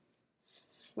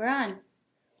We're on.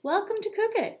 Welcome to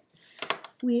Cook It.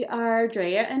 We are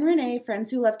Drea and Renee,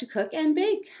 friends who love to cook and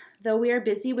bake. Though we are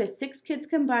busy with 6 kids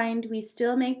combined, we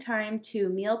still make time to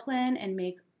meal plan and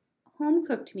make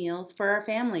home-cooked meals for our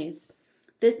families.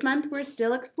 This month, we're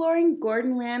still exploring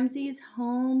Gordon Ramsay's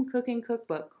home cooking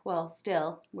cookbook. Well,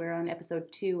 still. We're on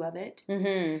episode 2 of it.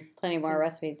 Plenty more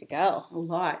recipes to go. A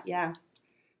lot, yeah.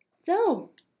 So,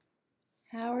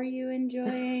 how are you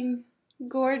enjoying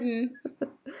Gordon?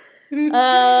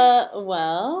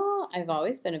 Well, I've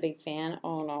always been a big fan.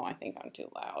 Oh no, I think I'm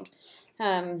too loud.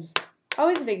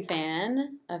 Always a big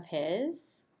fan of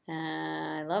his.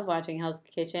 I love watching Hell's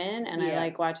Kitchen, and I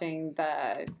like watching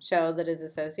the show that is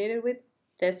associated with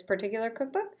this particular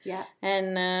cookbook. Yeah.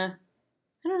 And I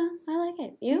don't know, I like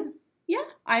it. You? Yeah,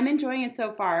 I'm enjoying it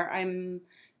so far. I'm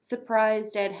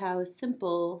surprised at how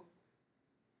simple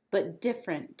but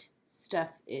different stuff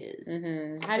is.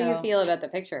 Mm-hmm. How do you feel about the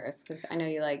pictures? Because I know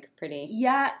you like pretty.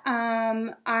 Yeah,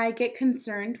 I get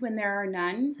concerned when there are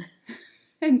none.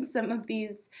 And some of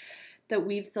these that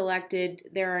we've selected,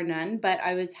 there are none. But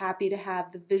I was happy to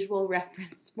have the visual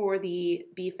reference for the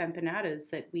beef empanadas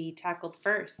that we tackled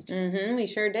first. Mm-hmm, we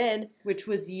sure did. Which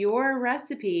was your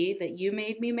recipe that you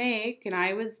made me make, and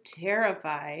I was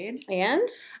terrified. And?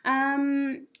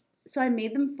 So I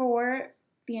made them for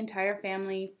the entire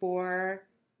family for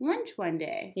lunch one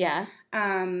day. Yeah.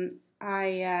 It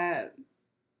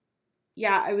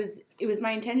was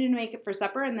my intention to make it for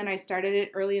supper, and then I started it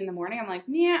early in the morning. I'm like,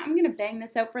 yeah, I'm going to bang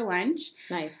this out for lunch.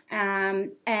 Nice. And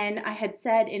I had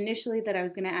said initially that I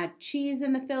was going to add cheese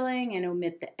in the filling and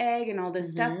omit the egg and all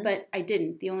this stuff, but I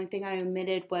didn't. The only thing I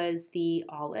omitted was the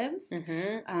olives.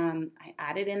 Mm-hmm. I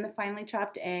added in the finely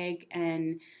chopped egg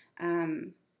and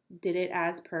did it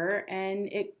as per,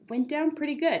 and it went down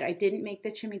pretty good. I didn't make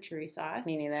the chimichurri sauce.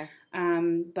 Me neither.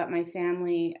 But my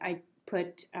family, I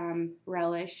put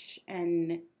relish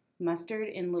and mustard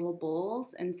in little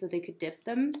bowls, and so they could dip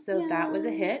them. So that was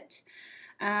a hit.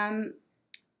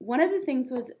 One of the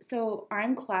things was, so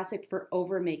I'm classic for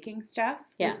over making stuff,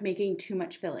 like making too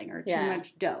much filling or too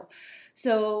much dough.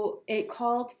 So it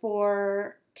called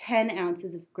for 10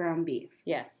 ounces of ground beef.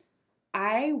 Yes.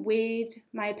 I weighed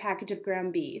my package of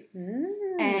ground beef,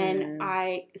 and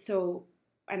I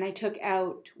took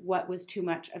out what was too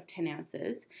much of 10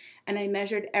 ounces, and I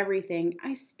measured everything.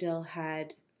 I still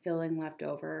had filling left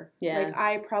over. Yeah. Like,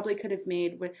 I probably could have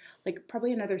made,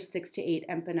 probably another 6 to 8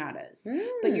 empanadas.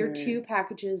 But your 2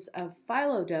 packages of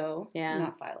phyllo dough,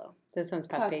 not phyllo. This one's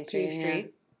puff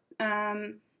pastry.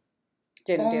 Didn't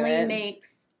only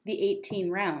makes the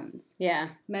 18 rounds. Yeah.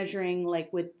 Measuring,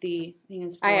 with the,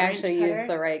 I actually used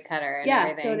the right cutter and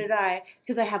everything. Yeah, so did I,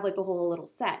 because I have, a whole little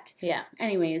set. Yeah.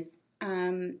 Anyways,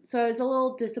 so I was a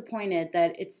little disappointed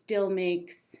that it still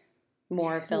makes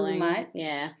more filling. Much.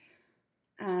 Yeah.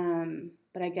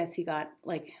 But I guess he got,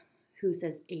 who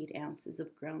says 8 ounces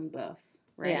of ground beef,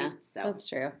 right? Yeah, so that's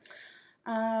true.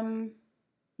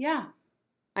 Yeah.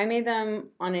 I made them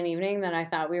on an evening that I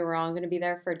thought we were all going to be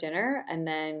there for dinner, and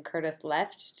then Curtis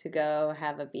left to go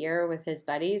have a beer with his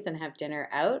buddies and have dinner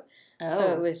out. Oh.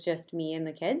 So it was just me and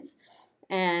the kids.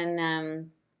 And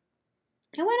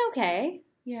it went okay.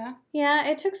 Yeah. Yeah,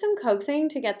 it took some coaxing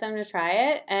to get them to try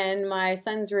it, and my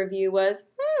son's review was,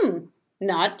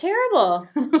 not terrible.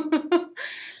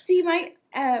 See, my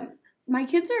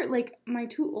kids are, my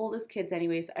 2 oldest kids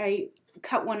anyways, I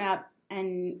cut one up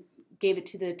and gave it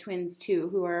to the twins too,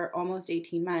 who are almost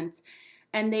 18 months,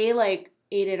 and they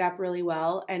ate it up really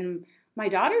well. And my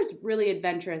daughter's really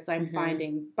adventurous, I'm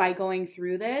finding, by going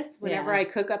through this. Whenever I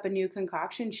cook up a new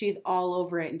concoction, she's all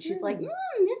over it, and she's like,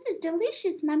 this is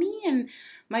delicious, Mommy. And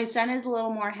my son is a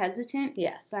little more hesitant.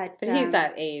 Yes, but he's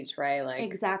that age, right?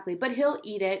 Exactly, but he'll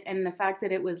eat it, and the fact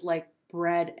that it was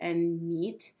bread and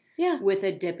meat with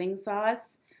a dipping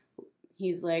sauce,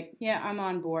 he's like, yeah, I'm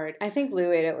on board. I think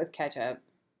Lou ate it with ketchup,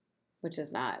 which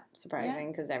is not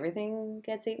surprising because everything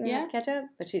gets eaten with ketchup,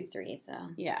 but she's 3, so.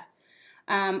 Yeah.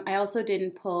 I also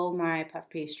didn't pull my puff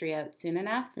pastry out soon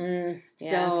enough,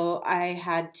 so I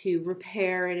had to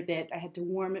repair it a bit. I had to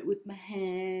warm it with my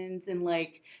hands and,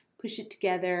 push it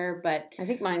together, but... I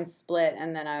think mine split,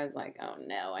 and then I was like, oh,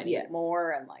 no, I need more,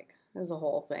 and, it was a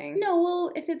whole thing. No,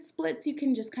 well, if it splits, you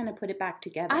can just kind of put it back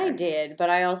together. I did,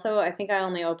 but I think I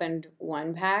only opened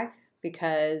 1 pack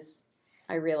because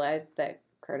I realized that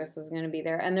Curtis was going to be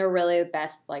there, and they're really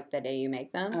best the day you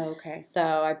make them. Oh, okay.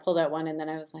 So I pulled out one, and then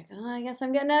I was like, oh, I guess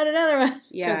I'm getting out another one.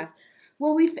 Yeah.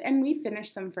 Well, we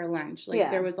finished them for lunch.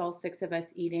 There was all 6 of us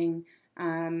eating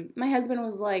My husband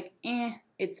was like,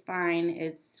 it's fine.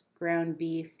 It's ground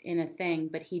beef in a thing,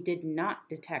 but he did not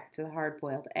detect the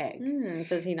hard-boiled egg.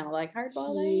 Does he not like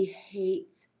hard-boiled eggs? He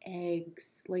hates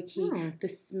eggs. Like the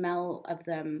smell of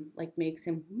them like makes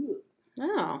him.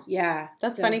 Oh. Yeah.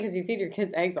 That's funny because you feed your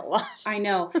kids eggs a lot. I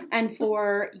know. And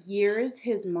for years,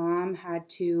 his mom had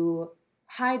to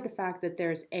hide the fact that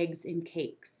there's eggs in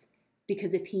cakes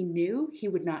because if he knew, he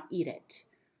would not eat it.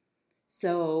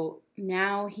 So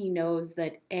now he knows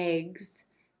that eggs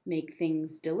make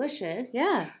things delicious.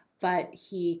 Yeah. But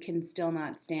he can still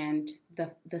not stand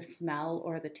the smell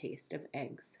or the taste of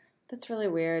eggs. That's really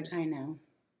weird. I know.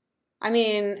 I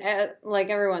mean, like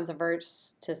everyone's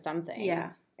averse to something. Yeah.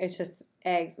 It's just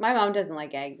eggs. My mom doesn't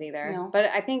like eggs either. No.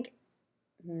 But I think,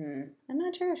 I'm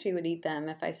not sure if she would eat them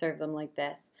if I served them like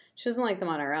this. She doesn't like them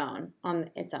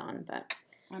on its own, but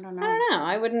I don't know. I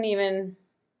don't know.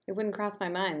 It wouldn't cross my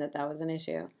mind that was an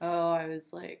issue. Oh, I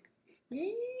was like,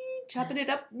 chopping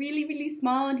it up really, really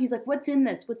small. And he's like, what's in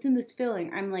this? What's in this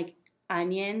filling? I'm like,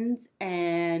 onions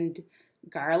and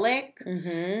garlic.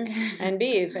 Mm-hmm. And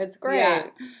beef. It's great. Yeah.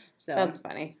 So, that's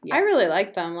funny. Yeah. I really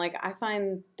like them. Like, I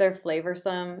find they're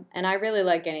flavorsome, and I really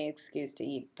like any excuse to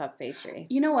eat puff pastry.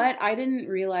 You know what? I didn't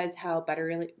realize how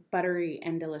buttery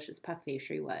and delicious puff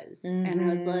pastry was. Mm-hmm. And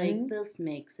I was like, this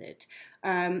makes it.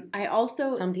 I also...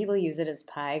 Some people use it as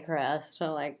pie crust.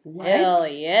 So like, what? Hell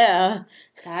yeah.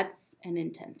 That's an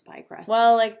intense pie crust.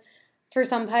 Well, like, for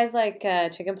some pies, like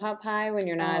chicken pot pie, when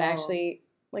you're not actually...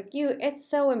 Like, it's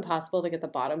so impossible to get the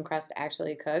bottom crust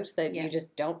actually cooked that you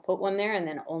just don't put one there and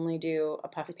then only do a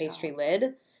puff pastry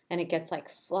lid. And it gets, like,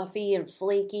 fluffy and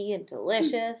flaky and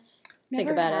delicious. Think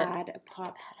about it. Never had a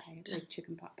pot pie, like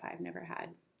chicken pot pie. I've never had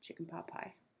chicken pot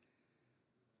pie.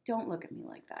 Don't look at me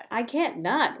like that. I can't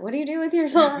not. What do you do with your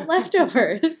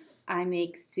leftovers? I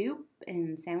make soup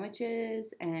and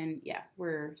sandwiches, and,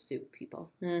 we're soup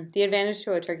people. The advantage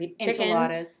to a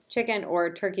chicken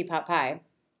or turkey pot pie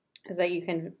is that you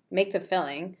can make the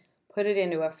filling, put it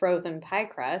into a frozen pie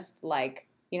crust, like,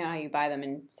 you know how you buy them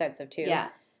in sets of 2. Yeah.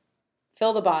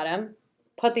 Fill the bottom,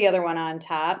 put the other one on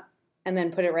top, and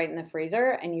then put it right in the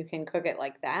freezer, and you can cook it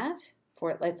like that.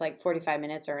 It's like 45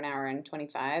 minutes or an hour and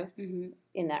 25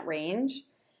 in that range.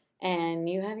 And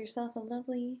you have yourself a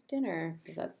lovely dinner,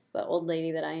 because that's the old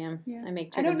lady that I am. Yeah. I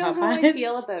make chicken pot pies. I don't know how I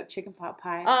feel about chicken pot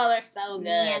pie. Oh, they're so good.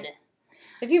 Yeah.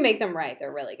 If you make them right,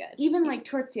 they're really good. Even like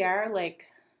tourtière, like...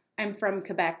 I'm from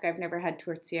Quebec. I've never had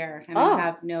tourtière, and I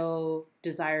have no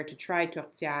desire to try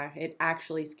tourtière. It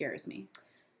actually scares me.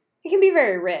 It can be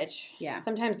very rich. Yeah.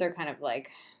 Sometimes they're kind of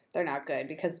like, they're not good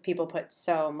because people put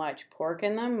so much pork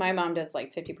in them. My mom does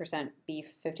like 50%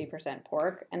 beef, 50%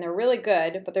 pork, and they're really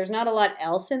good, but there's not a lot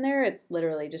else in there. It's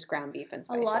literally just ground beef and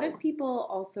spices. A lot of people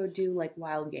also do like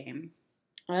wild game.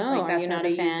 Oh, like, are you not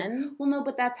a fan? Well, no,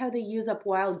 but that's how they use up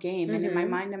wild game, and in my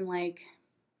mind I'm like,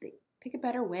 pick a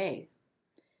better way.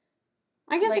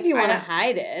 I guess if you want to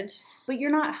hide it. But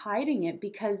you're not hiding it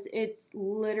because it's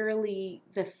literally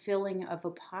the filling of a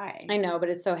pie. I know, but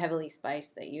it's so heavily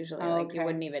spiced that usually you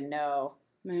wouldn't even know.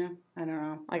 Yeah, I don't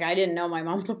know. Like, I didn't know my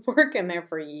mom put pork in there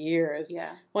for years.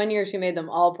 Yeah. One year she made them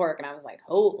all pork, and I was like,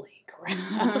 holy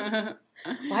crap.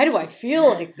 Why do I feel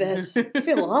like this? I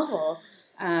feel awful.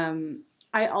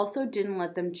 I also didn't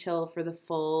let them chill for the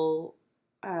full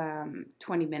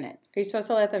 20 minutes. Are you supposed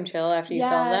to let them chill after you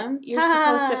fill them? You're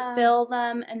supposed to fill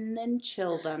them and then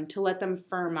chill them to let them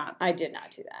firm up. I did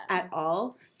not do that. At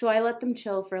all. So I let them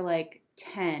chill for like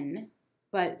 10,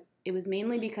 but it was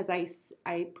mainly because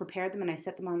I prepared them and I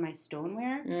set them on my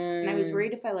stoneware. And I was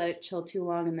worried if I let it chill too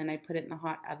long and then I put it in the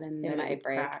hot oven, it might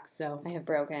break. Crack. So I have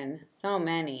broken so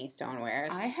many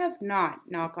stonewares. I have not,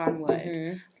 knock on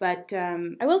wood. But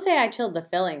I will say I chilled the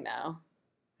filling though.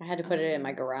 I had to put it in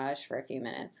my garage for a few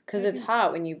minutes because it's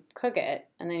hot when you cook it,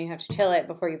 and then you have to chill it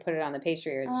before you put it on the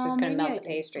pastry, or it's just going to melt the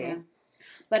pastry. Yeah.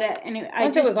 But anyway,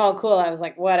 once it was all cool, I was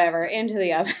like, whatever, into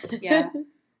the oven. Yeah,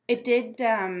 it did.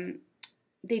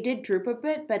 They did droop a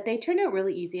bit, but they turned out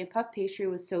really easy. And puff pastry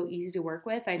was so easy to work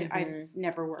with. I've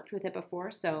never worked with it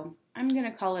before, so I'm going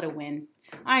to call it a win.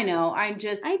 I know. I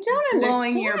don't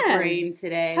blowing your brain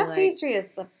today. Puff pastry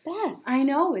is the best. I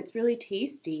know. It's really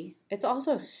tasty. It's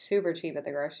also super cheap at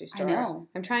the grocery store. I know.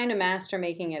 I'm trying to master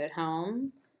making it at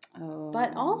home. Oh.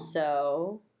 But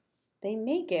also, they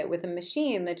make it with a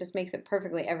machine that just makes it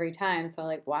perfectly every time. So,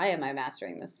 like, why am I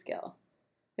mastering this skill?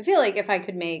 I feel like if I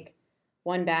could make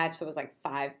one batch that was like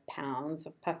 5 pounds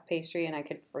of puff pastry and I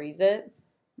could freeze it,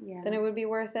 then it would be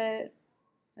worth it.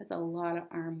 That's a lot of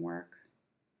arm work.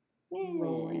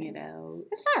 Rolling it out.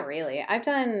 It's not really. I've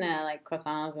done like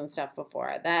croissants and stuff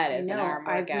before. That is an arm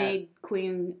workout. I've made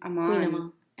Queen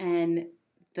Amand, and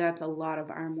that's a lot of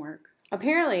arm work.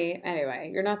 Apparently,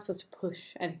 anyway, you're not supposed to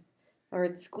push or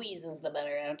it squeezes the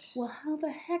butter out. Well, how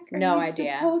the heck are no you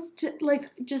idea. supposed to, like,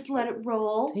 just let it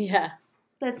roll? Yeah.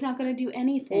 That's not going to do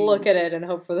anything. Look at it and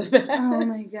hope for the best. Oh,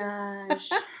 my gosh.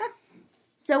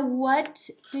 So what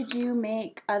did you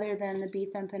make other than the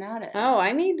beef empanadas? Oh,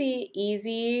 I made the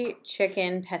easy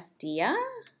chicken pastilla,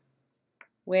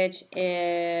 which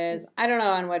is, I don't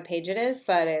know on what page it is,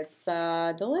 but it's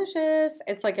delicious.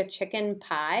 It's like a chicken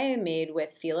pie made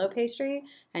with phyllo pastry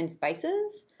and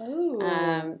spices. Oh.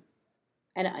 And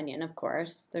an onion, of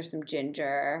course. There's some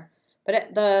ginger.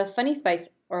 But the funny spice,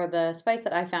 or the spice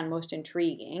that I found most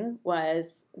intriguing,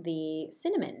 was the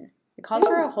cinnamon. It calls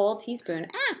for a whole teaspoon.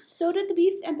 So did the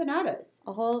beef empanadas.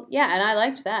 Yeah, and I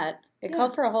liked that. It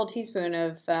called for a whole teaspoon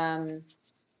of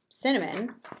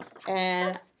cinnamon,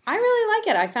 and I really like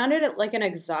it. I found it like an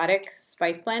exotic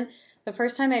spice blend. The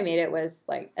first time I made it was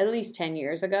like at least 10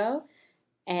 years ago,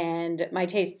 and my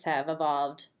tastes have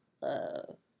evolved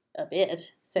a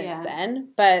bit since then.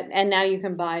 And now you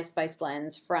can buy spice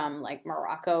blends from like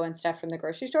Morocco and stuff from the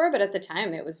grocery store, but at the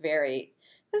time it was very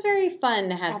fun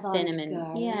to have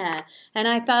cinnamon. Yeah. And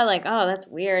I thought like, oh, that's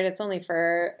weird. It's only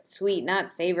for sweet, not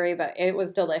savory, but it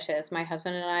was delicious. My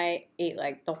husband and I ate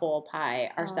like the whole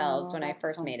pie ourselves when I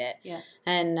first made it. Yeah.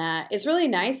 And it's really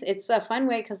nice. It's a fun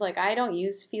way because like I don't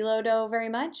use phyllo dough very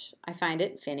much. I find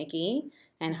it finicky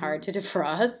and hard to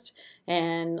defrost.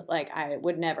 And like I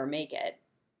would never make it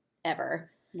ever.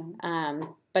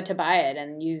 No. But to buy it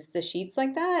and use the sheets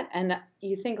like that, and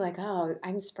you think like, oh,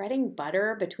 I'm spreading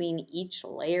butter between each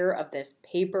layer of this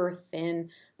paper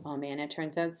thin. Oh man, it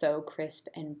turns out so crisp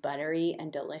and buttery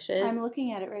and delicious. I'm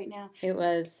looking at it right now. It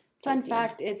was fun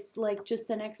fact. It's like just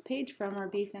the next page from our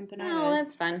beef empanadas. Oh,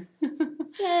 that's fun!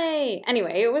 Yay!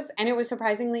 Anyway, it was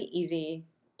surprisingly easy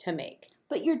to make.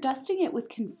 But you're dusting it with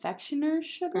confectioner's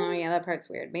sugar. Oh yeah, that part's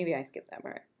weird. Maybe I skipped that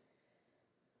part.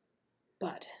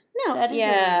 But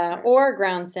no, or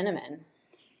ground cinnamon.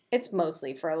 It's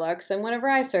mostly for looks, and whenever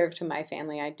I serve to my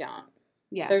family, I don't.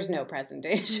 Yeah. There's no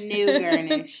presentation. No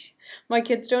garnish. My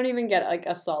kids don't even get like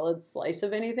a solid slice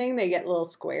of anything. They get little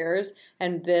squares,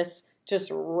 and this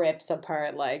just rips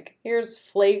apart like, here's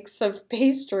flakes of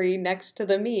pastry next to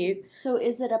the meat. So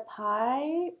is it a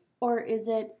pie, or is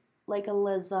it like a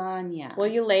lasagna? Well,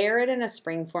 you layer it in a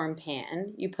springform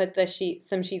pan. You put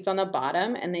some sheets on the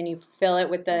bottom, and then you fill it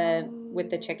with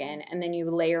the chicken, and then you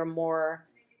layer more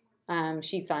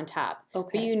sheets on top.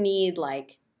 Okay. But you need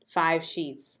like 5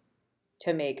 sheets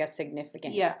to make a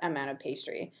significant amount of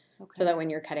pastry. Okay. So that when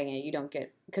you're cutting it, you don't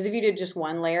get, because if you did just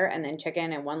one layer and then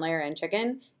chicken and one layer and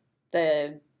chicken,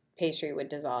 the pastry would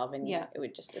dissolve and it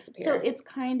would just disappear. So it's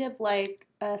kind of like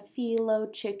a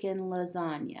phyllo chicken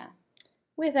lasagna.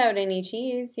 Without any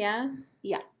cheese, yeah.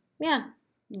 Yeah. Yeah.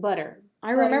 Butter.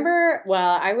 I remember,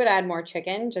 well, I would add more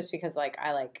chicken just because, like,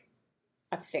 I like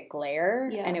a thick layer,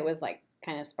 and it was, like,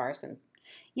 kind of sparse. And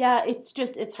yeah,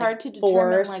 it's hard to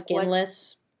determine,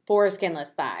 four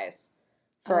skinless thighs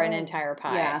for an entire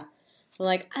pie. Yeah.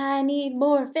 Like, I need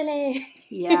more fillet.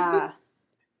 Yeah.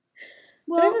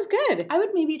 Well, but it was good. I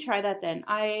would maybe try that then.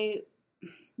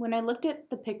 When I looked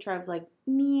at the picture, I was like,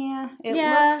 it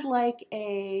looks like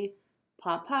a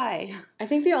pot pie. I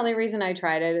think the only reason I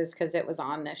tried it is because it was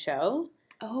on the show.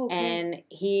 Oh, okay. And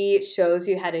he shows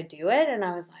you how to do it. And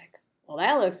I was like, well,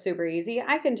 that looks super easy.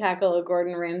 I can tackle a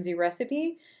Gordon Ramsay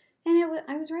recipe. And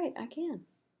I was right. I can.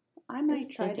 I might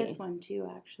try this one too,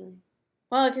 actually.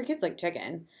 Well, if your kids like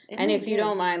chicken. And if you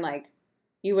don't mind, like,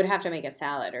 you would have to make a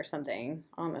salad or something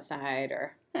on the side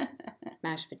or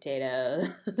mashed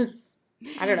potatoes.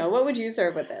 I don't know. What would you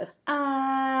serve with this?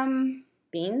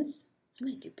 Beans? I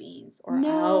might do beans or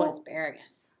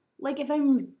asparagus. Like, if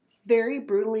I'm very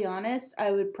brutally honest,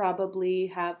 I would probably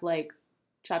have like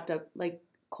chopped up like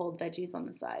cold veggies on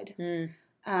the side. You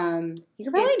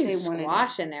could probably do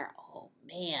squash in there. Oh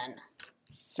man,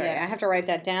 sorry, I have to write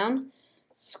that down.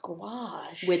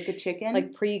 Squash with the chicken,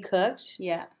 like pre-cooked,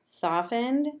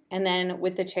 softened, and then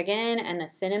with the chicken and the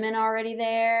cinnamon already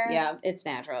there. Yeah, it's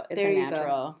natural. It's a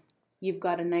natural. You've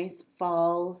got a nice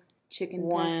fall chicken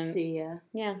pastilla.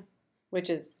 Yeah. Which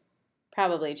is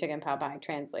probably chicken pot pie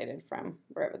translated from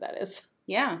wherever that is.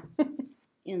 Yeah.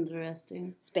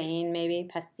 Interesting. Spain, maybe.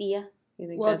 Pastilla. You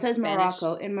think well, it says Spanish?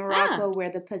 Morocco. In Morocco, where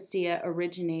the pastilla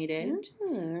originated,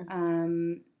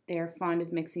 they're fond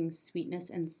of mixing sweetness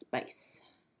and spice.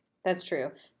 That's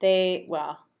true.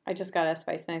 I just got a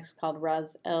spice mix called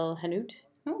Ras El Hanout,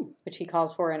 which he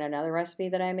calls for in another recipe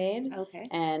that I made. Okay.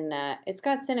 And it's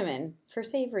got cinnamon for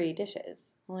savory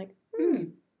dishes. I'm like,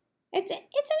 It's an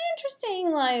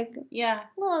interesting, like,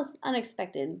 little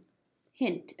unexpected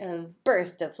hint of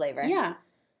burst of flavor. Yeah.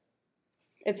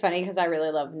 It's funny because I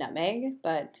really love nutmeg,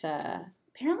 but...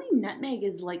 apparently nutmeg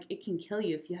is like, it can kill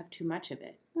you if you have too much of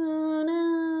it. Oh,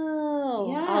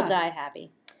 no. Yeah. I'll die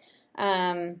happy.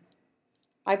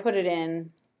 I put it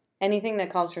in anything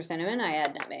that calls for cinnamon, I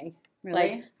add nutmeg. Really?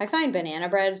 Like, I find banana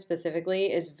bread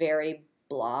specifically is very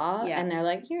blah. Yeah. And they're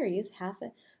like, here, use half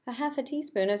a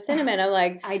teaspoon of cinnamon. I'm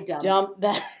like, I dump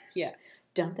that. Yeah.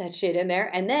 Dump that shit in there.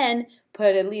 And then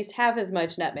put at least half as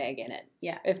much nutmeg in it.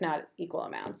 Yeah. If not equal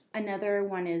amounts. Another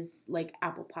one is like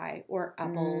apple pie or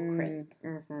apple crisp.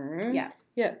 Mm-hmm. Yeah.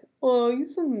 Yeah. Well,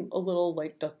 use a little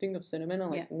light dusting of cinnamon.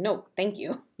 I'm like, no, thank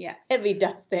you. Yeah. Heavy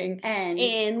dusting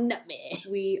and nutmeg.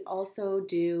 We also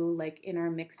do, like, in our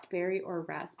mixed berry or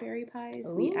raspberry pies,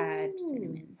 we add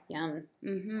cinnamon. Yum.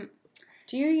 Mm-hmm.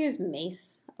 Do you use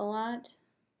mace a lot?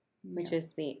 No. Which is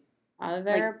the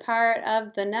other part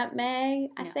of the nutmeg,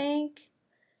 I think.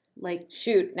 Like,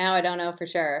 shoot, now I don't know for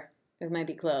sure. It might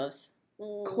be cloves.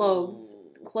 Cloves.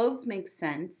 Cloves make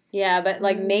sense. Yeah, but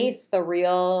like mace, the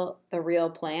real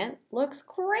plant, looks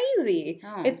crazy.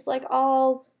 Oh. It's like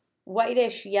all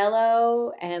whitish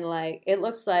yellow, and like it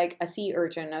looks like a sea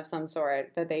urchin of some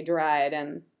sort that they dried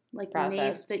and like processed.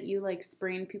 Mace that you like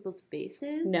spray in people's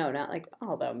faces? No, not like.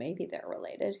 Although maybe they're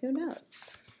related. Who knows?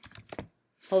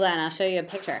 Hold on, I'll show you a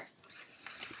picture.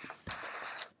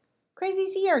 Crazy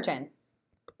sea urchin.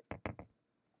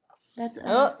 That's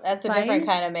a different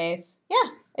kind of mace. Yeah,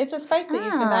 it's a spice that you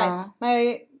can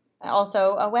buy.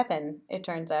 Also a weapon, it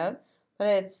turns out,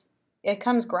 but it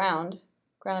comes ground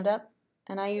up,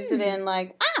 and I use it in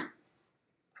like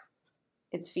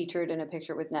It's featured in a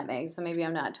picture with nutmeg, so maybe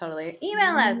I'm not totally.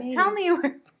 Email us. Tell me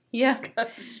where this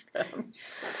comes from.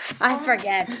 I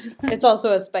forget. It's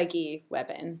also a spiky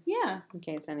weapon. Yeah, in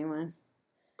case anyone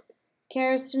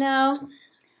cares to know.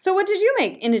 So what did you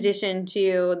make in addition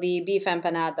to the beef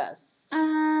empanadas?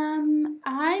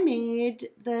 I made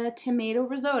the tomato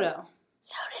risotto.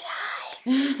 So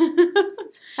did I.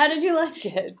 How did you like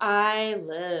it? I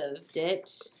loved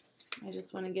it. I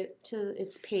just want to get to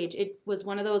its page. It was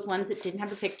one of those ones that didn't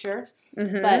have a picture,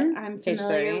 but I'm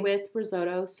familiar with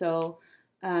risotto, so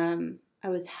I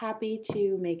was happy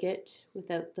to make it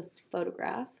without the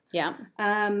photograph. Yeah.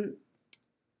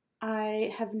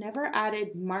 I have never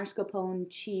added mascarpone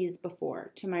cheese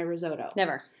before to my risotto.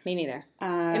 Never. Me neither.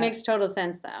 It makes total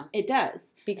sense, though. It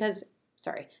does. Because,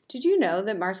 did you know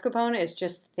that mascarpone is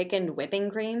just thickened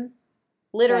whipping cream?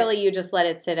 Literally, you just let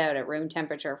it sit out at room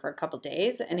temperature for a couple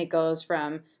days, and it goes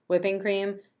from whipping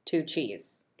cream to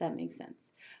cheese. That makes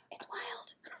sense. It's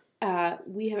wild. I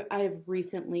have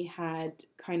recently had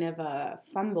kind of a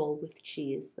fumble with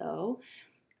cheese, though.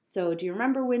 So do you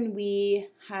remember when we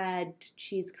had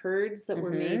cheese curds that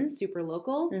were made super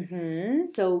local? Mm-hmm.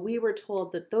 So we were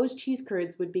told that those cheese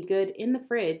curds would be good in the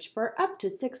fridge for up to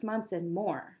 6 months and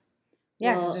more.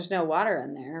 Yeah, because there's no water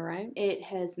in there, right? It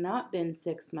has not been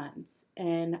 6 months,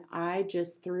 and I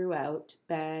just threw out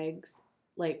bags,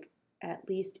 like at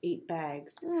least 8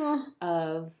 bags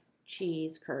of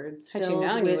cheese curds. Had you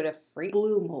known, you would have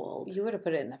blue mold. You would have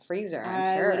put it in the freezer,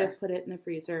 I'm sure. I would have put it in the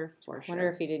freezer for sure. I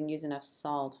wonder if you didn't use enough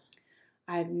salt.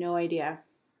 I have no idea.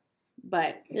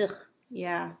 But,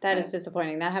 yeah. That is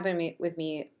disappointing. That happened with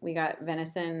me. We got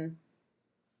venison.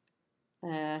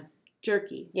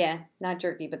 Jerky. Yeah, not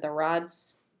jerky, but the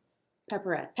rods.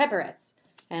 Pepperettes.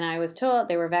 And I was told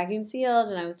they were vacuum sealed,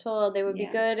 and I was told they would be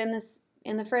good in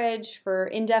the fridge for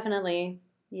indefinitely.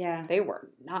 Yeah. They were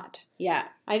not. Yeah.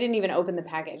 I didn't even open the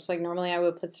package. Like, normally I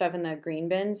would put stuff in the green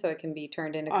bin so it can be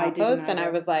turned into compost. And I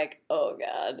was like, oh,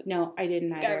 God. No, I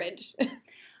didn't either. Garbage.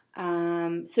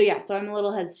 So I'm a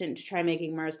little hesitant to try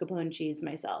making mascarpone cheese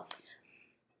myself.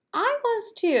 I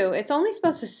was too. It's only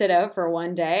supposed to sit out for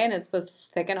one day, and it's supposed to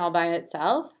thicken all by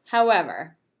itself.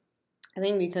 However, I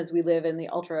think because we live in the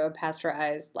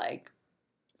ultra-pasteurized, like,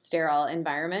 sterile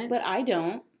environment. But I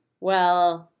don't.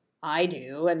 Well, I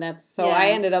do, and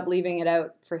I ended up leaving it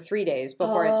out for 3 days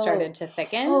before it started to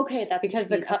thicken. Okay, that's because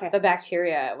the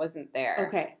bacteria wasn't there.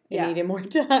 Okay, it needed more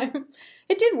time.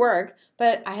 It did work,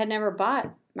 but I had never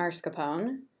bought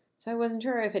mascarpone, so I wasn't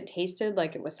sure if it tasted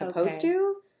like it was supposed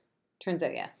to. Turns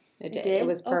out, yes, it did. It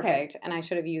was perfect, and I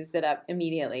should have used it up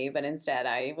immediately, but instead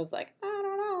I was like, I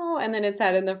don't know, and then it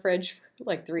sat in the fridge for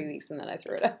like 3 weeks, and then I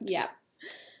threw it out. Yeah.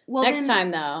 Well, next time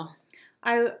though.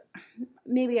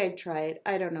 Maybe I'd try it.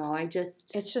 I don't know.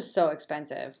 It's just so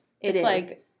expensive. It's like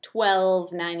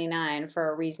 $12.99 for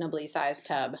a reasonably sized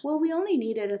tub. Well, we only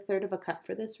needed a third of a cup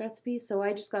for this recipe, so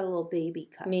I just got a little baby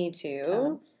cup. Me too.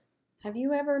 Tub. Have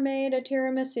you ever made a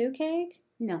tiramisu cake?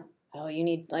 No. Oh, you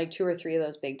need like 2 or 3 of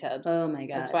those big tubs. Oh my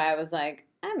God. That's why I was like,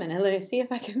 I'm going to see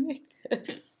if I can make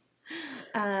this.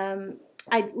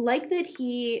 I like that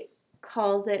he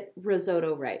calls it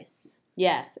risotto rice.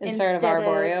 Yes, instead of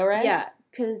arborio rice. Yeah,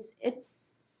 because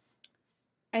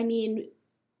I mean,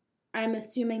 I'm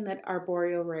assuming that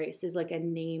arborio rice is like a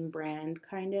name brand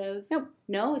kind of. Nope.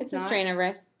 No, it's not? a strain of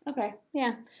rice. Okay.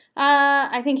 Yeah.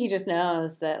 I think he just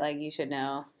knows that, like, you should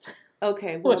know.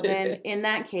 Okay, well then, in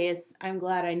that case, I'm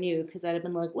glad I knew, because I'd have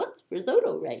been like, what's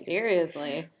risotto rice?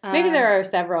 Seriously. Maybe there are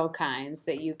several kinds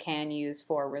that you can use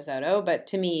for risotto, but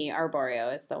to me,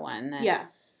 arborio is the one that... Yeah.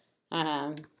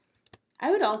 I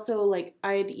would also, like,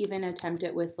 I'd even attempt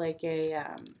it with, like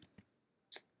a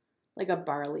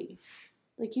barley.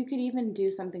 Like, you could even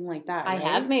do something like that, I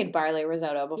have made barley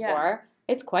risotto before. Yeah.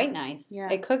 It's quite nice. Yeah.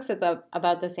 It cooks at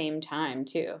about the same time,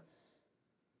 too.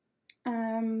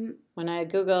 When I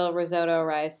Google risotto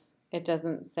rice, it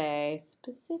doesn't say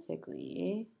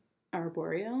specifically...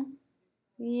 arborio?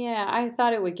 Yeah, I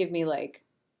thought it would give me, like,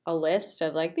 a list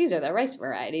of, like, these are the rice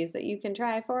varieties that you can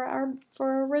try for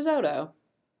risotto.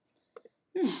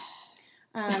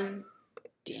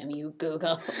 Damn you,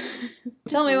 Google.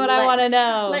 Tell me what I want to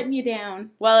know. Letting you down.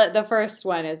 Well, the first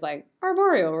one is, like,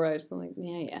 arborio rice. I'm like,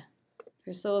 yeah.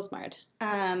 You're so smart.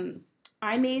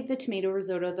 I made the tomato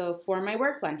risotto, though, for my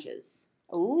work lunches.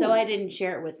 Ooh. So I didn't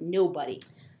share it with nobody.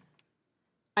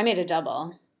 I made a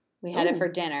double. We had it for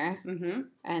dinner, mm-hmm.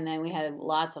 and then we had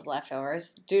lots of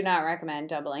leftovers. Do not recommend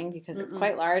doubling because it's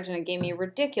quite large, and it gave me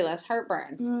ridiculous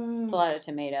heartburn. It's a lot of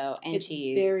tomato and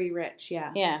cheese. It's very rich,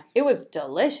 yeah. Yeah. It was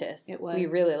delicious. It was. We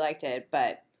really liked it,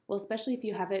 but... Well, especially if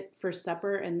you have it for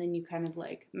supper, and then you kind of,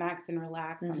 like, max and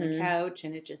relax on the couch,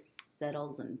 and it just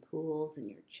settles and pools in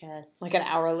your chest. Like, an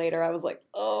hour later, I was like,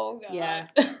 oh, God. Yeah.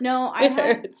 No,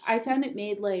 I found it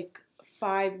made, like,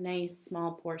 5 nice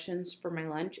small portions for my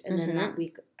lunch, and then that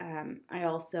week I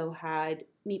also had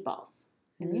meatballs.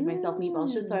 I made myself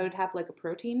meatballs just so I would have, like, a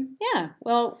protein. Yeah.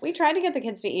 Well, we tried to get the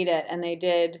kids to eat it, and they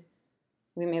did.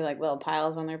 We made, like, little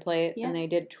piles on their plate, and they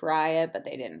did try it, but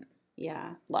they didn't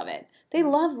love it. They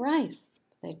love rice,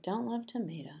 but they don't love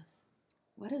tomatoes.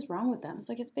 What is wrong with them? It's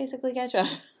like it's basically ketchup.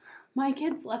 My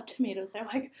kids love tomatoes. They're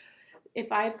like, if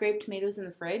I have grape tomatoes in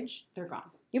the fridge, they're gone.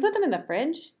 You put them in the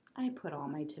fridge? I put all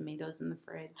my tomatoes in the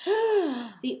fridge.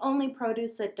 The only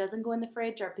produce that doesn't go in the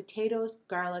fridge are potatoes,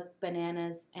 garlic,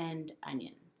 bananas, and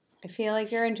onions. I feel like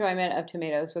your enjoyment of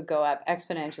tomatoes would go up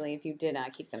exponentially if you did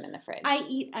not keep them in the fridge. I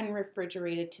eat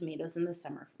unrefrigerated tomatoes in the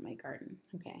summer from my garden.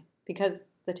 Okay. Because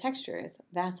the texture is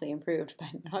vastly improved by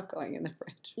not going in the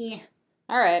fridge. Yeah.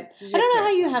 All right. I don't know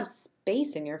how you have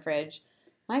space in your fridge.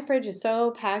 My fridge is so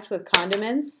packed with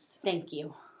condiments. Thank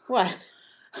you. What?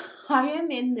 I am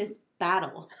in this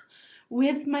battle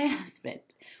with my husband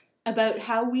about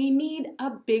how we need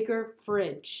a bigger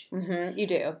fridge. Mm-hmm. You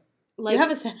do. Like, you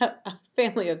have a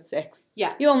family of 6.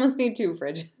 Yeah. You almost need 2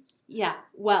 fridges. Yeah.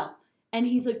 Well, and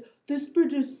he's like, this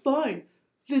fridge is fine.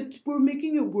 We're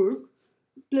making it work.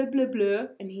 Blah, blah, blah.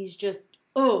 And he's just,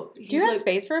 do you have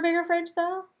space for a bigger fridge,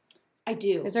 though? I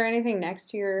do. Is there anything next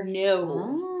to your...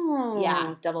 No. Oh.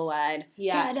 Yeah. Double wide.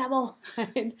 Yeah. Get a double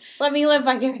wide. Let me live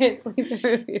vicariously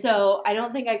through you. So, I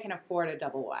don't think I can afford a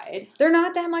double wide. They're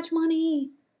not that much money.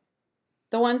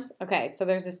 The ones... Okay, so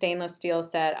there's a stainless steel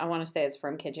set. I want to say it's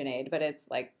from KitchenAid, but it's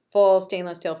like full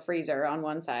stainless steel freezer on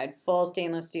one side, full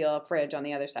stainless steel fridge on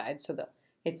the other side. So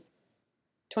it's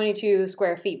 22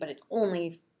 square feet, but it's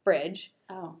only fridge.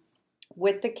 Oh.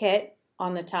 With the kit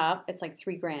on the top, it's like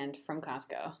 $3,000 from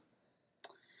Costco.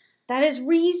 That is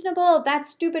reasonable. That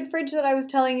stupid fridge that I was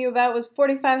telling you about was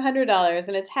 $4,500,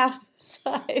 and it's half the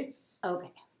size.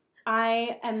 Okay.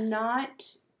 I am not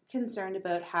concerned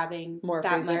about having more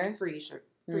that freezer? Much freezer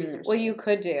space. Well, you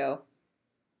could do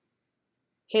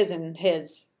his and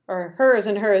his, or hers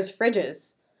and hers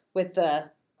fridges with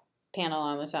the panel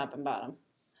on the top and bottom.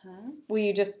 Huh?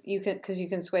 Well, because you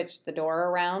can switch the door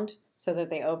around so that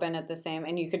they open at the same,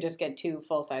 and you could just get 2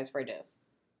 full-size fridges.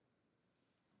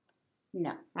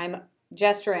 No. I'm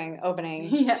gesturing, opening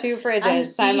 2 fridges I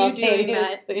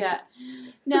simultaneously. Yeah.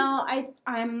 No,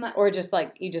 I'm... Or just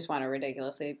like, you just want a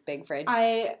ridiculously big fridge.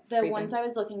 The freezer. ones I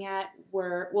was looking at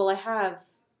were, I have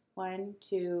 1,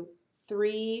 2,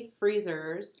 3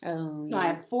 freezers. Oh, yes. No, I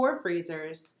have 4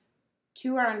 freezers.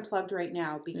 2 are unplugged right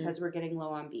now because we're getting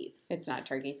low on beef. It's not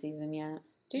turkey season yet.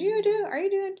 Are you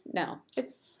doing? No,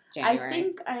 it's January. I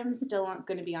think I'm still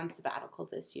going to be on sabbatical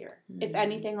this year. If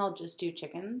anything, I'll just do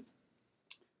chickens.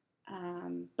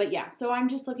 But yeah, so I'm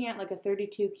just looking at like a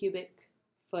 32 cubic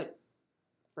foot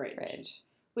fridge.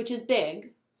 Which is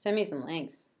big. Send me some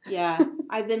links. Yeah,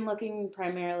 I've been looking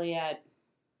primarily at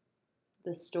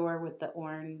the store with the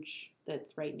orange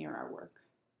that's right near our work.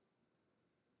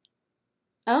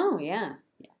 Oh, yeah.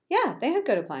 Yeah, they have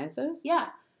good appliances. Yeah.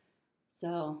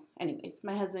 So, anyways,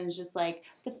 my husband's just like,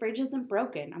 the fridge isn't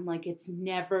broken. I'm like, it's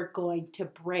never going to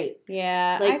break.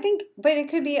 Yeah, I think, but it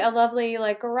could be a lovely,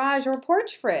 like, garage or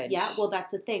porch fridge. Yeah, well,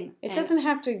 that's the thing. It doesn't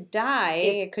have to die.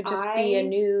 It could just be a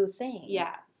new thing.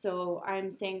 Yeah, so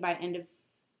I'm saying by end of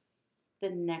the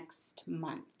next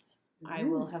month, I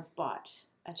will have bought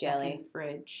a second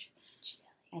fridge.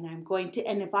 And I'm going to,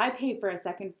 and if I pay for a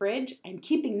second fridge, I'm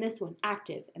keeping this one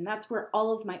active. And that's where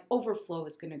all of my overflow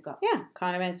is going to go. Yeah.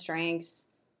 Condiments, drinks,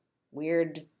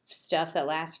 weird stuff that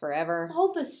lasts forever.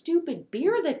 All the stupid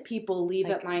beer that people leave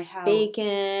at my house.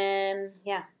 Bacon.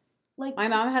 Yeah. Like my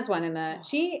mom has one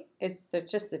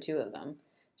just the two of them.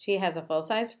 She has a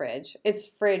full-size fridge. It's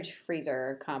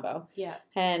fridge-freezer combo. Yeah.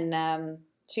 And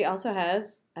she also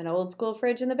has an old-school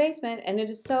fridge in the basement, and it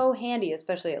is so handy,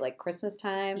 especially at, like, Christmas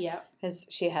time. Yeah. Because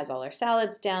she has all her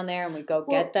salads down there, and we go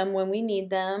get them when we need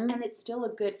them. And it's still a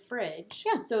good fridge.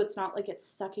 Yeah. So it's not like it's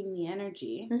sucking the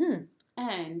energy. Mm-hmm.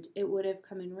 And it would have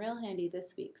come in real handy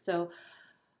this week. So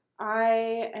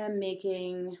I am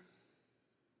making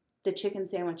the chicken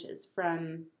sandwiches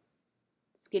from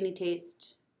Skinny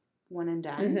Taste One and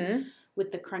Done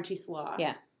with the crunchy slaw.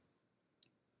 Yeah.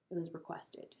 It was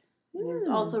requested. And it was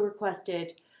also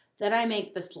requested that I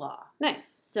make the slaw.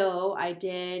 Nice. So I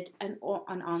did an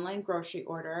online grocery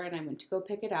order, and I went to go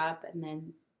pick it up, and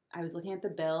then I was looking at the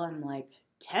bill, and I'm like,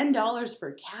 $10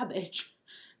 for cabbage.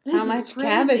 How much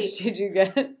cabbage did you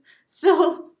get?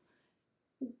 So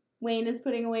Wayne is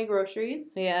putting away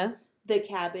groceries. Yes. The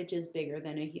cabbage is bigger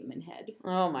than a human head.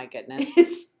 Oh, my goodness.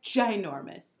 It's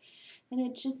ginormous. And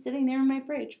it's just sitting there in my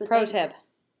fridge. But Pro tip.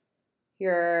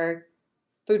 Your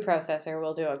food processor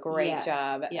will do a great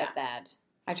job at that.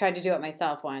 I tried to do it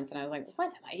myself once, and I was like, what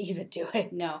am I even doing?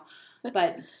 No.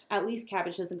 But at least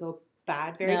cabbage doesn't go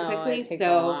bad very quickly. It takes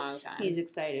a long time. He's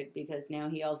excited because now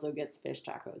he also gets fish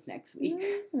tacos next week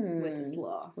with the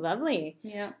slaw. Lovely.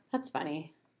 Yeah. That's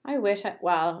funny. I wish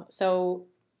so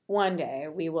one day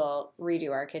we will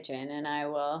redo our kitchen, and I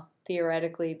will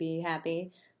theoretically be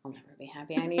happy. I'll never be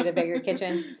happy. I need a bigger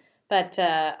kitchen. But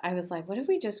I was like, what if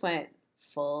we just went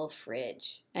full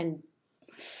fridge and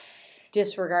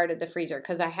disregarded the freezer?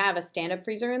 Because I have a stand-up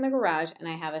freezer in the garage, and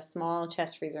I have a small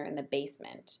chest freezer in the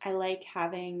basement. I like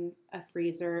having a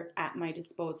freezer at my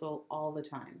disposal all the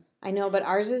time. I know, but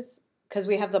ours is, because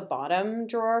we have the bottom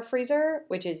drawer freezer,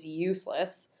 which is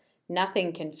useless.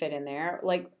 Nothing can fit in there.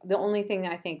 Like, the only thing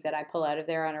I think that I pull out of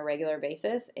there on a regular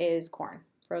basis is corn,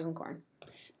 frozen corn.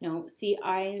 No, see,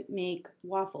 I make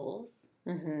waffles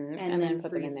and then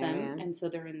put freeze them in there, and so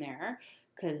they're in there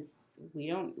because we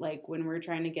don't, like, when we're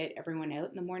trying to get everyone out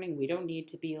in the morning, we don't need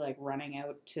to be, like, running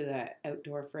out to the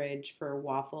outdoor fridge for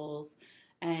waffles.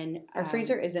 And our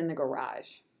freezer is in the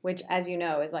garage, which, as you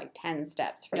know, is like 10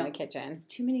 steps from the kitchen. It's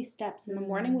too many steps in the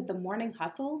morning with the morning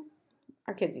hustle.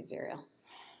 Our kids eat cereal.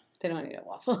 They don't need a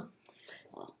waffle.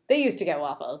 Well, they used to get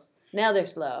waffles. Now they're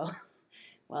slow.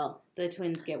 Well, the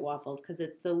twins get waffles because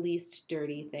it's the least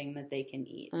dirty thing that they can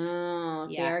eat. Oh,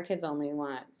 see, our kids only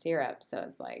want syrup, so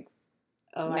it's like,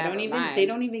 they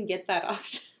don't even get that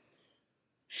option.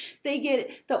 The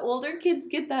older kids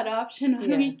get that option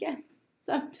on weekends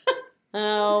sometimes.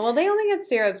 Oh, well, they only get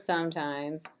syrup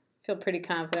sometimes. I feel pretty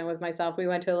confident with myself. We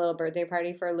went to a little birthday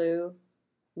party for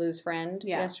Lou's friend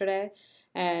yesterday.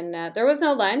 And there was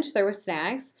no lunch. There was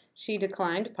snacks. She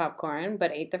declined popcorn,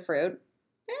 but ate the fruit.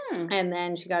 And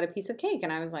then she got a piece of cake.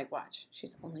 And I was like, watch,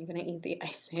 she's only going to eat the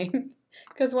icing.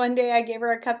 Because one day I gave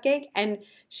her a cupcake, and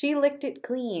she licked it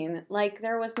clean. Like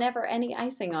there was never any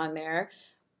icing on there.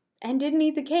 And didn't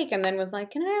eat the cake. And then was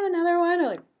like, can I have another one? I'm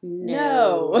like,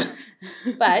 no.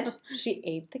 But she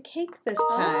ate the cake this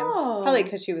time. Oh. Probably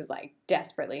because she was like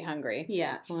desperately hungry.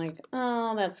 Yeah. I'm like,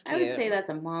 oh, that's cute. I would say that's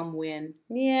a mom win.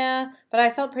 Yeah. But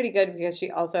I felt pretty good because she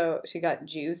got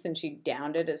juice and she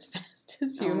downed it as fast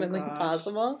as humanly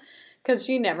possible. Because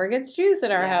she never gets juice at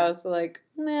our house. Like,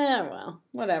 well,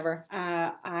 whatever.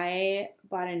 I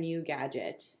bought a new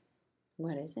gadget.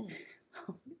 What is it?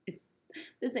 It's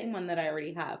the same one that I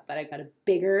already have, but I got a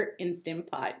bigger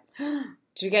Instant Pot. Did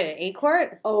you get an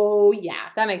 8-quart? Oh, yeah.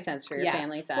 That makes sense for your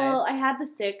family size. Well, I had the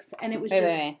 6, and it was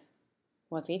Wait.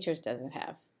 What features does it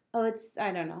have? Oh,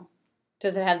 I don't know.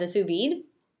 Does it have the sous vide?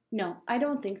 No, I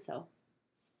don't think so.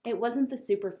 It wasn't the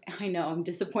super... I know, I'm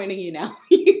disappointing you now.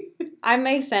 I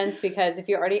make sense because if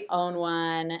you already own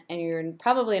one, and you're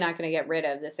probably not going to get rid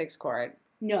of the 6-quart.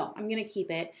 No, I'm going to keep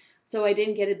it. So I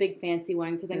didn't get a big fancy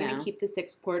one because I'm going to keep the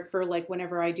 6-quart for like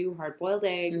whenever I do hard-boiled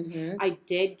eggs. Mm-hmm. I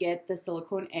did get the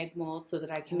silicone egg mold so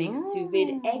that I can make sous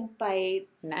vide egg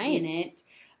bites in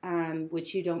it,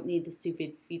 which you don't need the sous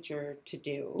vide feature to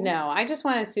do. No, I just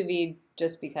want a sous vide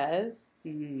just because.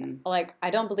 Mm-hmm. Like, I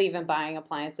don't believe in buying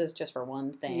appliances just for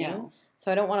one thing. No.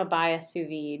 So I don't want to buy a sous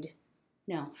vide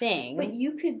thing. But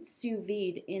you could sous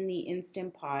vide in the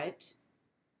Instant Pot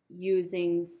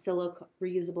using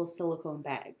reusable silicone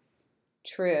bags.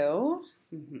 True.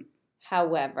 Mm-hmm.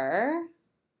 However,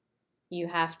 you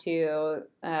have to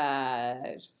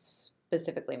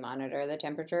specifically monitor the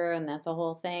temperature, and that's a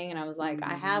whole thing. And I was like,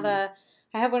 I have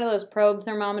one of those probe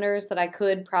thermometers that I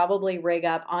could probably rig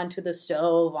up onto the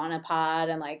stove on a pod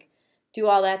and like do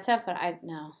all that stuff. But I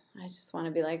just want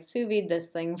to be like, sous vide this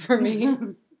thing for me.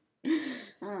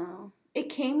 Oh. It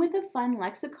came with a fun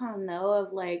lexicon though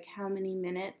of like how many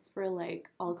minutes for like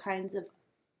all kinds of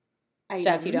items.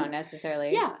 Stuff you don't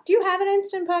necessarily. Yeah. Do you have an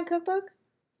Instant Pot cookbook?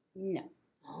 No.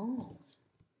 Oh.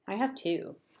 I have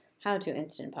 2. How to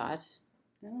Instant Pot.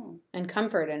 Oh. And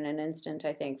Comfort in an Instant,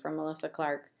 I think, from Melissa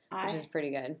Clark, which is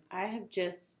pretty good. I have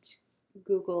just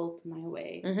Googled my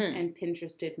way and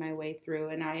Pinterested my way through,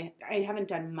 and I haven't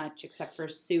done much except for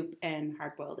soup and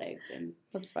hard-boiled eggs. And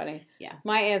that's funny. Yeah.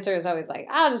 My answer is always like,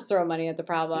 I'll just throw money at the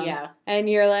problem. Yeah. And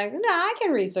you're like, no, I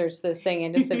can research this thing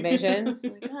into submission.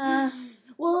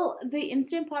 Well, the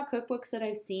Instant Pot cookbooks that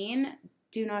I've seen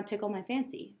do not tickle my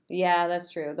fancy. Yeah, that's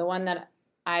true. The one that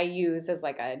I use as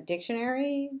like a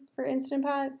dictionary for Instant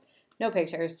Pot, no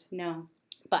pictures. No.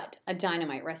 But a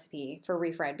dynamite recipe for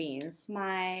refried beans.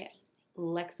 My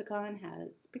lexicon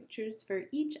has pictures for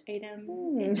each item.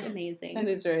 It's amazing. That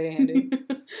is very handy.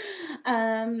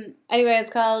 Anyway,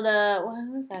 it's called, what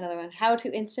was that other one? How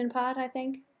to Instant Pot, I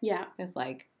think. Yeah. It's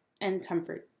like. And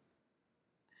Comfort.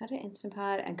 How to Instant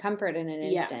Pot and Comfort in an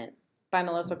Instant by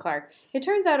Melissa Clark. It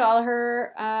turns out all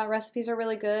her recipes are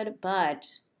really good,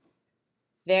 but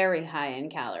very high in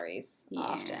calories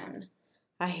often.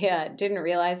 I didn't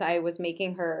realize I was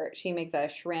making her, she makes a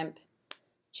shrimp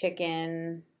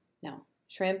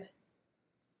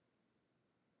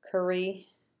curry,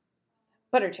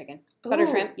 butter chicken, butter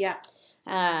shrimp. Yeah.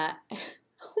 Oh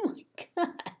my God.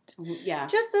 Yeah.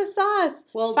 Just the sauce.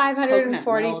 Well,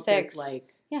 546.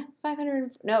 Yeah,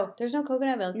 500. No, there's no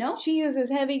coconut milk. No? She uses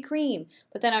heavy cream.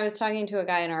 But then I was talking to a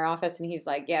guy in our office, and he's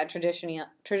like, yeah,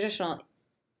 traditional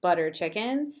butter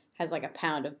chicken has like a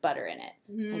pound of butter in it.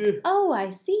 Like, oh,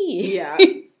 I see. Yeah.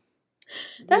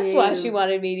 That's why she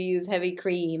wanted me to use heavy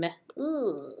cream.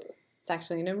 Ooh. It's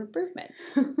actually an improvement.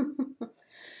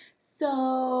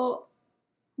 So,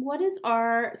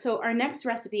 our next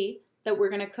recipe that we're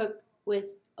going to cook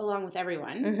along with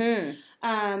everyone.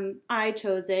 I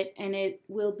chose it, and it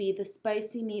will be the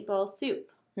spicy meatball soup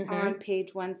on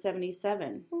page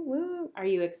 177. Woo. Are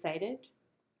you excited?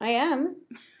 I am,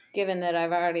 given that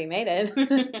I've already made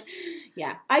it.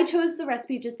 Yeah. I chose the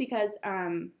recipe just because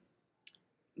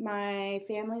my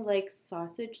family likes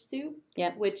sausage soup,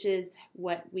 which is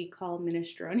what we call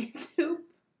minestrone soup.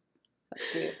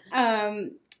 That's cute.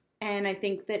 And I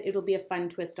think that it'll be a fun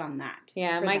twist on that.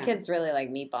 Yeah, my kids really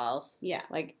like meatballs. Yeah.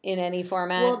 Like in any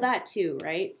format. Well, that too,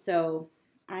 right? So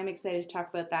I'm excited to talk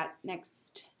about that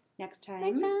next time.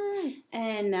 Next time.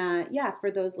 And for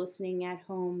those listening at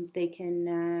home, they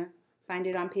can find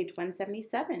it on page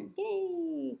 177.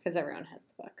 Yay! Because everyone has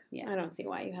the book. Yeah. I don't see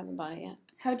why you haven't bought it yet.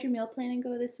 How'd your meal planning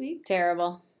go this week?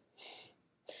 Terrible.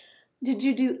 Did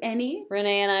you do any?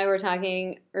 Renee and I were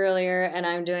talking earlier, and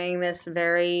I'm doing this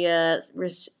very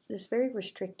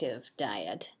restrictive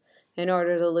diet in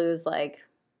order to lose,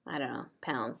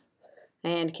 pounds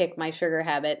and kick my sugar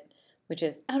habit, which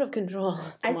is out of control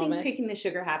at the moment. I think kicking the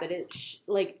sugar habit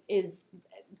is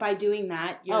by doing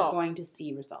that, you're going to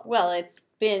see results. Well, it's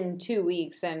been 2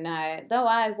 weeks, and though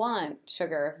I want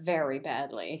sugar very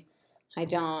badly, I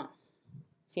don't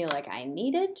feel like I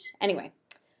need it. Anyway.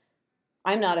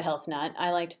 I'm not a health nut.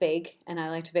 I like to bake, and I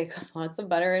like to bake with lots of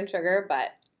butter and sugar,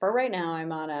 but for right now,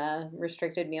 I'm on a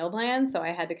restricted meal plan, so I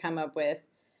had to come up with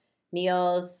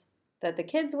meals that the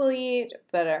kids will eat,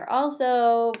 but are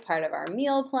also part of our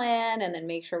meal plan, and then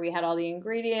make sure we had all the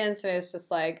ingredients, and it's just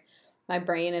like, my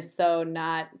brain is so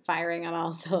not firing on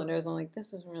all cylinders. I'm like,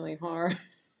 this is really hard.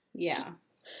 Yeah.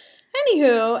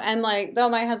 Anywho, and though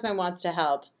my husband wants to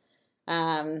help,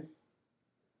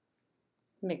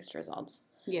 mixed results.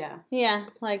 Yeah. Yeah,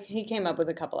 he came up with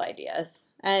a couple ideas.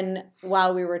 And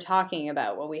while we were talking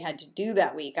about what we had to do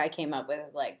that week, I came up with,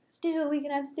 stew. We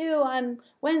can have stew on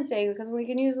Wednesday because we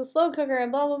can use the slow cooker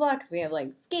and blah, blah, blah, because we have,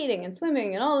 skating and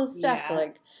swimming and all this stuff. Yeah.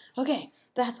 Okay,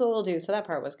 that's what we'll do. So that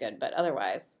part was good. But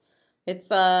otherwise,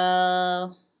 it's a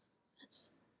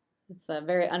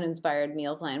very uninspired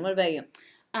meal plan. What about you?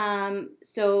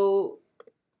 So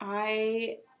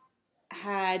I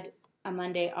had a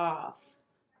Monday off.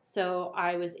 So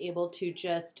I was able to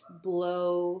just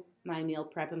blow my meal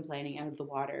prep and planning out of the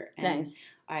water. And nice.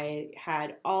 I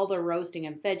had all the roasting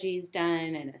of veggies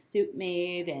done and a soup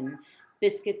made and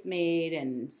biscuits made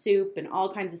and soup and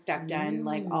all kinds of stuff done,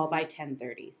 like all by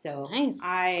 10:30. So nice.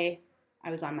 I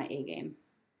was on my A game.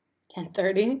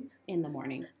 10:30? In the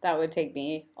morning. That would take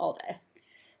me all day.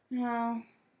 No, I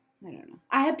don't know.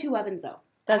 I have 2 ovens, though.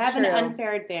 That's I have true. an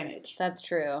unfair advantage. That's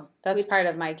true. That's part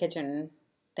of my kitchen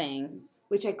thing.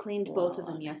 Which I cleaned both of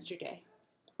them yesterday.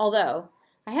 Although,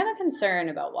 I have a concern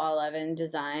about wall oven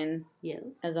design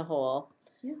as a whole.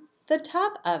 Yes. The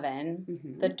top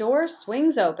oven, the door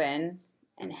swings open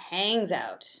and hangs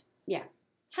out. Yeah.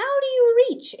 How do you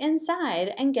reach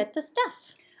inside and get the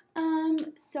stuff?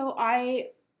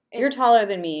 You're taller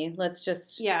than me. Let's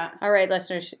just... Yeah. All right,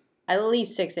 listeners, at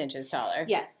least 6 inches taller.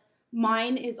 Yes.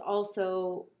 Mine is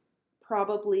also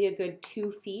probably a good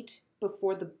 2 feet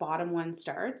before the bottom one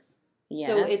starts. Yes.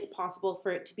 So it's possible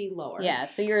for it to be lower. Yeah,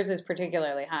 so yours is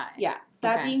particularly high. Yeah.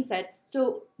 That being said,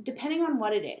 so depending on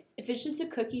what it is, if it's just a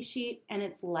cookie sheet and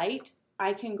it's light,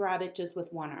 I can grab it just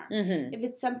with one arm. Mm-hmm. If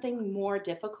it's something more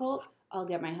difficult, I'll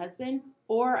get my husband,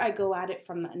 or I go at it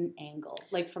from an angle,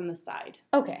 like from the side.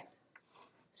 Okay.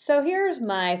 So here's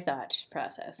my thought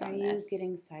process on this. Are you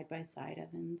getting side-by-side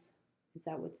ovens? Is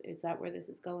that where this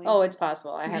is going? Oh, it's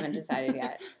possible. I haven't decided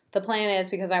yet. The plan is,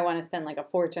 because I want to spend like a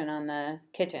fortune on the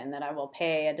kitchen, that I will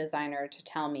pay a designer to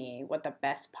tell me what the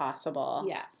best possible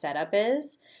setup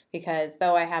is. Because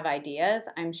though I have ideas,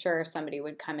 I'm sure somebody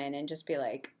would come in and just be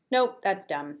like, nope, that's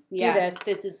dumb. Do this.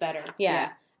 This is better.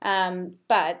 Yeah.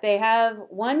 But they have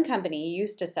one company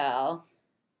used to sell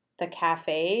the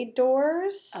cafe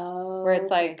doors, where it's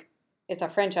like, it's a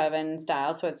French oven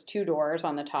style, so it's 2 doors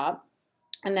on the top.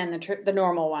 And then the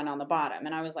normal one on the bottom.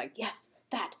 And I was like, yes,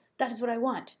 that is what I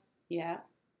want. Yeah.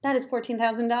 That is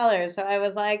 $14,000. So I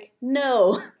was like,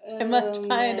 no, I must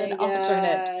find an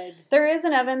alternate. There is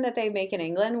an oven that they make in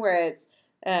England where it's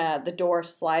the door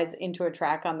slides into a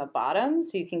track on the bottom.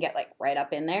 So you can get like right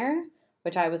up in there.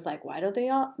 Which I was like, why don't they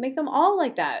all make them all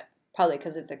like that? Probably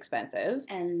because it's expensive.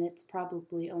 And it's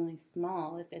probably only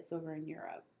small if it's over in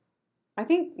Europe. I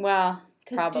think, well...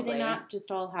 Probably. Do they not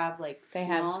just all have like they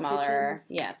have smaller kitchens?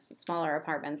 Yes, smaller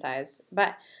apartment size. But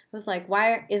I was like,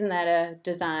 why isn't that a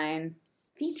design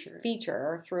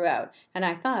feature throughout? And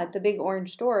I thought the big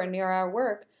orange store near our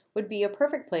work would be a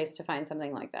perfect place to find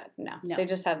something like that. No. They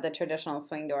just have the traditional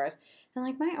swing doors. And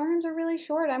like, my arms are really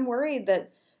short. I'm worried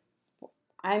that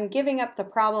I'm giving up the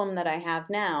problem that I have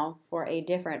now for a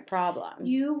different problem.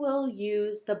 You will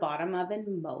use the bottom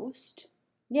oven most.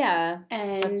 Yeah,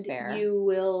 and that's fair. You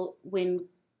will, when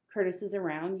Curtis is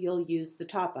around, you'll use the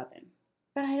top oven.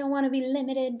 But I don't want to be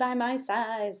limited by my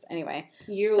size. Anyway.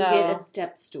 You'll get a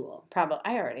step stool. Probably.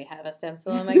 I already have a step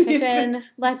stool in my kitchen.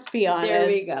 Let's be honest. There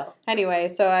we go. Anyway,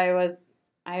 so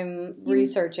I'm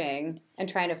researching and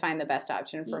trying to find the best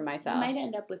option for myself. You might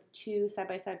end up with 2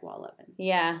 side-by-side wall ovens.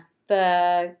 Yeah.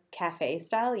 The cafe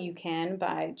style you can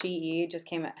buy. GE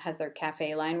has their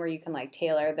cafe line where you can like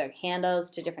tailor the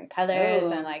handles to different colors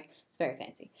and like it's very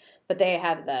fancy. But they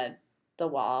have the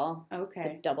wall,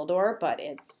 the double door, but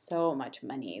it's so much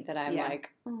money that I'm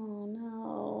like, oh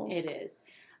no. It is.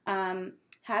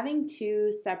 Having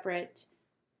 2 separate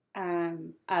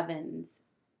ovens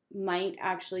might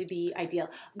actually be ideal.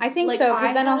 I think so,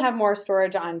 because then I'll have more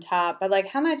storage on top. But like,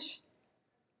 how much?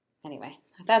 Anyway,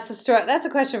 that's a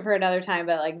question for another time,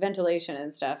 but like ventilation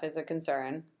and stuff is a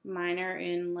concern. Mine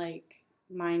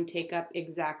take up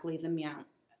exactly the amount.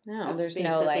 No, there's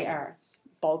no like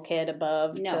bulkhead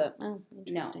above. No,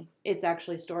 it's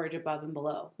actually storage above and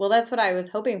below. Well, that's what I was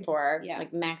hoping for. Yeah.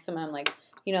 Like maximum, like,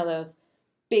 those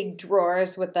big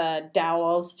drawers with the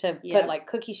dowels to put like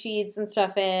cookie sheets and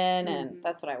stuff in, and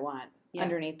that's what I want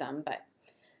underneath them. But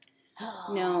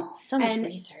so much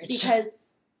research because.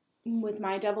 With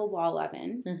my double wall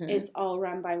oven, it's all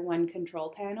run by one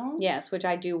control panel. Yes, which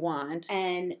I do want.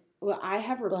 And I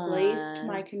have replaced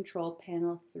my control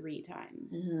panel 3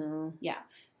 times. Mm-hmm. Yeah.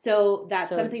 So that's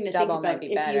something to think about.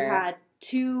 If you had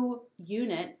 2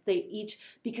 units, they each,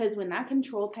 because when that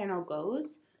control panel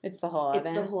goes, it's the whole oven.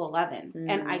 It's the whole oven.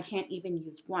 Mm. And I can't even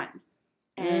use one.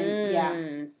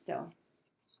 And so.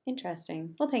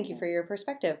 Interesting. Well, thank you for your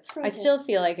perspective. I still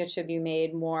feel like it should be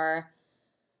made more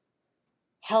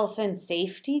health and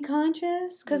safety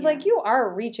conscious, because like you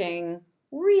are reaching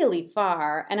really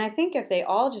far, and I think if they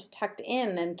all just tucked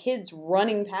in, then kids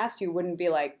running past you wouldn't be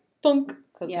like thunk,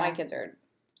 because my kids are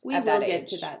at that age. We will get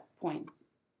to that point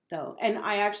though, and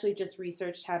I actually just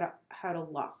researched how to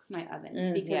lock my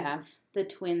oven because the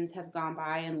twins have gone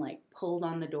by and like pulled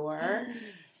on the door.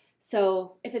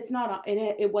 So if it's not on,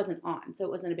 it wasn't on, so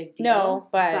it wasn't a big deal. No,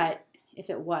 but if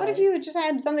it was. What if you just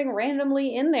had something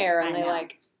randomly in there and anyway.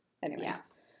 Yeah.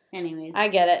 Anyways. I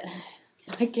get it.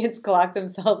 My kids clock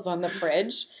themselves on the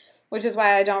fridge, which is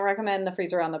why I don't recommend the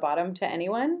freezer on the bottom to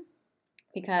anyone.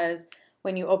 Because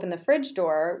when you open the fridge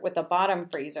door with the bottom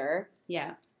freezer,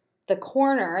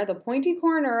 the pointy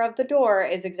corner of the door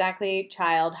is exactly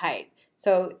child height.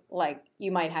 So, like,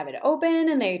 you might have it open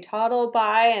and they toddle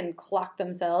by and clock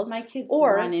themselves. My kids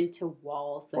run into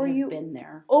walls that have been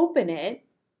there. Open it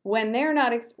when they're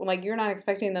not, you're not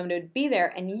expecting them to be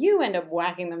there, and you end up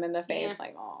whacking them in the face.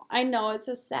 Like, oh, I know, it's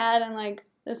just sad, and, like,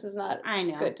 this is not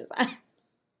good design.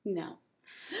 No.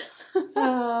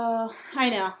 I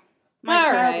know. My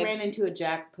child ran into a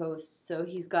jack post, so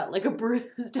he's got, like, a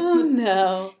bruise. Oh,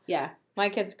 no. Yeah. My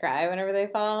kids cry whenever they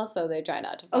fall, so they try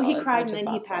not to fall. Oh, he cried and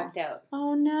then he passed out.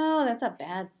 Oh, no. That's a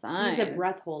bad sign. He's a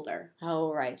breath holder.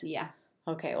 Oh, right. Yeah.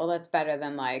 Okay, well, that's better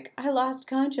than, like, I lost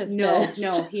consciousness.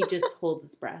 No, he just holds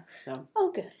his breath, so.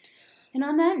 Oh, good. And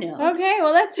on that note. Okay,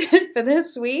 well, that's it for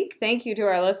this week. Thank you to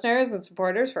our listeners and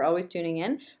supporters for always tuning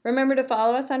in. Remember to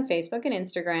follow us on Facebook and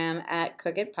Instagram at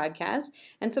Cook It Podcast,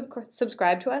 and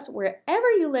subscribe to us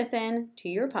wherever you listen to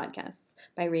your podcasts.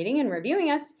 By rating and reviewing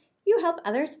us, you help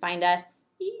others find us.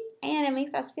 And it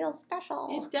makes us feel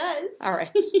special. It does. All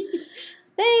right.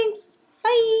 Thanks.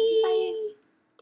 Bye. Bye.